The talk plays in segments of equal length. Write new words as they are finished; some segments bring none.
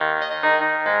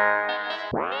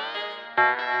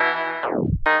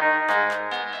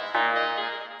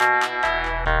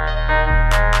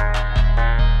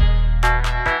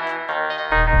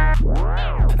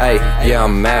Yeah,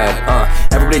 I'm mad,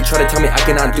 everybody try to tell me I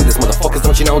cannot do this. Motherfuckers,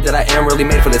 don't you know that I am really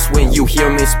made for this? When you hear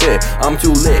me spit, I'm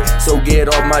too lit, so get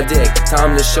off my dick.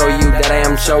 Time to show you that I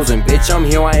am chosen. Bitch, I'm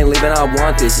here, I ain't leaving, I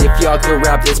want this. If y'all can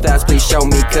rap this fast, please show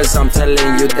me, cause I'm telling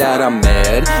you that I'm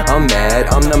mad, I'm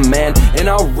the man, and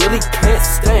I really can't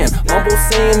stand mumble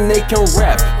saying they can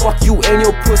rap. Fuck you and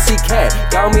your pussy cat,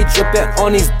 got me dripping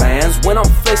on these bands. When I'm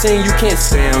flexing, you can't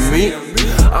stand me.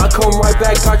 I come right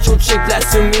back, got your chick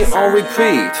blasting me on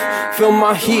repeat. Feel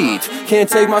my heat, can't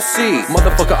take my seat.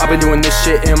 Motherfucker, I've been doing this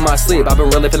shit in my sleep. I've been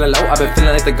really feeling low, I've been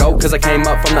feeling like the GOAT, cause I came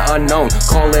up from the unknown.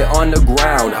 Call it on the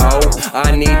ground, ho.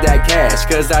 I need that cash,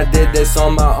 cause I did this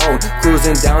on my own.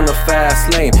 Cruising down the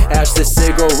fast lane, ash the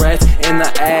cigarette in the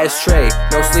ashtray.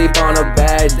 No sleep on a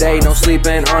bad day, no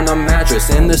sleeping on a mattress.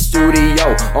 In the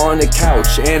studio, on the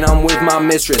couch, and I'm with my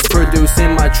mistress,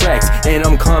 producing my tracks, and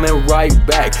I'm coming right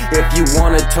back. If you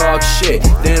wanna talk shit,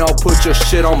 then I'll put your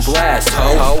shit on blast,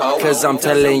 ho. Cause I'm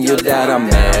telling you that I'm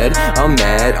mad, I'm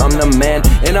the man,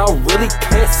 and I really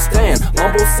can't stand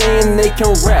mumble saying they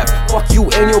can rap. Fuck you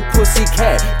and your pussy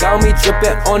cat, got me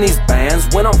dripping on these bands.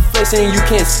 When I'm flexing, you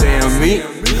can't stand me.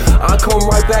 I come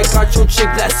right back, got your chick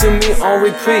blasting me on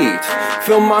repeat.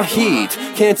 Feel my heat,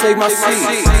 can't take my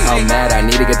seat. I'm mad, I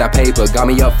need to get that paper, got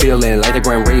me up feeling like the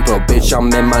Grand Reaper. Bitch, I'm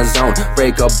in my zone,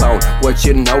 break a bone. What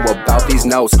you know about these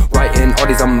notes, writing all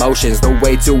these emotions, the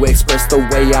way to express the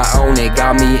way I own it.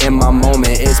 Got me in my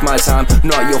moment, it's my time,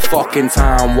 not your fucking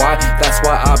time. Why? That's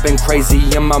why I've been crazy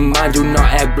in my mind, do not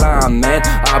act blind, man.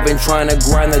 I've been trying to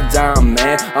grind the dime,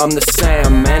 man. I'm the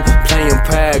Sandman, playing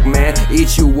Pac-Man.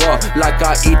 Eat you up like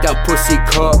I eat that pussy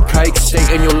cupcake.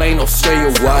 Stay in your lane or stay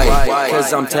away,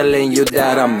 cause I'm telling you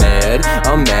that I'm mad,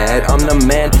 I'm the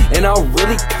man, and I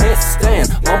really can't stand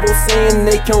mumble saying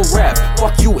they can rap.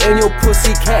 Fuck you and your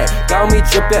pussy cat, got me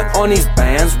dripping on these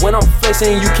bands. When I'm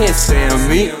flexing, you can't stand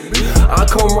me. I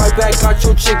come right back, got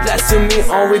your chick blasting me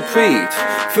on repeat.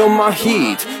 Feel my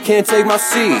heat, can't take my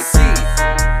seat.